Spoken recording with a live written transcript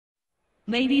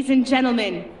Ladies and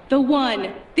gentlemen, the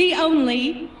one, the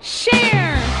only, Cher!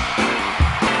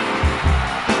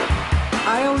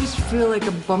 I always feel like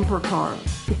a bumper car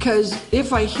because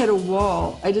if I hit a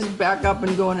wall, I just back up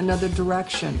and go in another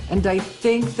direction. And I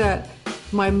think that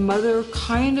my mother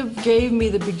kind of gave me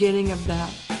the beginning of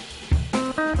that.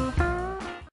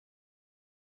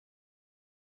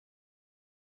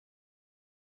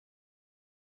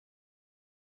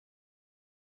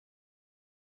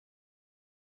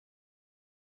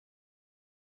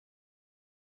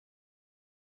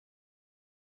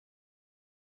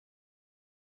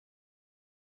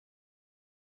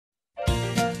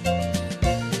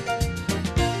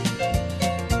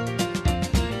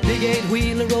 Big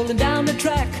eight-wheeler rolling down the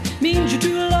track means your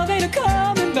true love ain't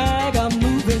a-coming back. I'm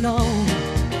moving on,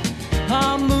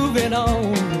 I'm moving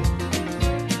on.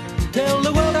 Tell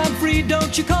the world I'm free,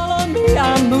 don't you call on me,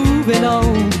 I'm moving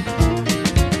on.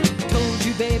 Told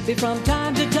you, baby, from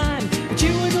time to time, but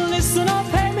you wouldn't listen or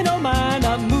pay me no mind.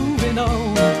 I'm moving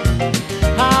on,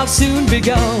 I'll soon be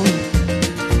gone.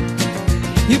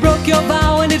 You broke your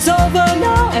vow and it's over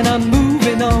now, and I'm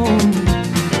moving on.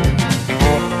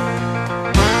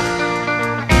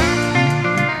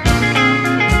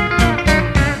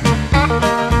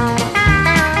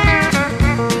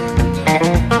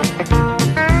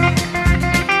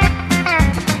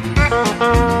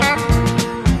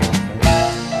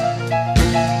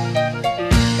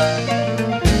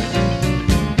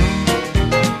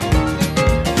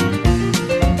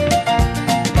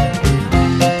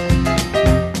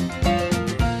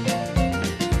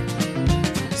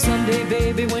 Someday,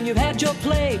 baby, when you've had your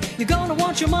play, you're gonna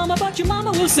want your mama, but your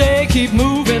mama will say, keep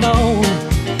moving on.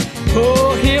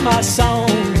 Oh, hear my song.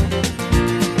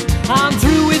 I'm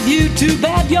through with you, too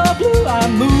bad you're blue,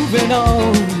 I'm moving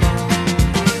on.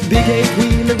 Big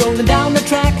eight-wheeler rolling down the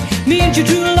track means your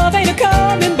true love ain't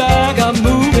a-coming back. I'm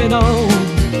moving on,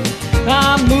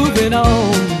 I'm moving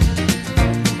on.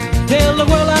 Tell the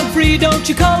world I'm free, don't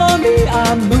you call on me,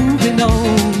 I'm moving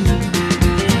on.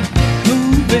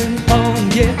 Moving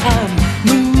on, yeah, I'm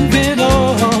moving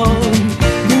on.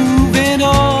 Moving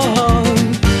on,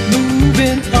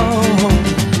 moving on.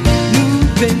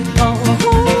 Moving on,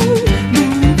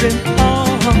 moving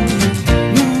on.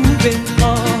 Moving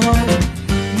on,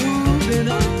 moving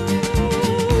on.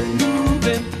 Moving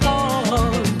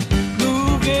on,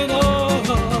 moving on.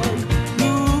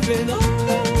 Moving on,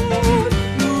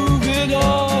 moving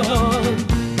on.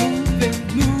 Moving,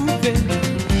 moving,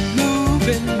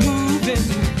 moving, moving.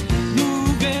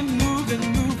 Moving, moving,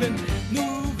 moving,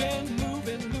 moving,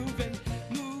 moving, moving,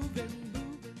 moving,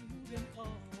 moving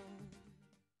on.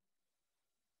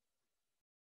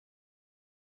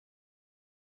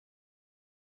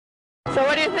 So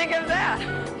what do you think of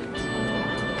that?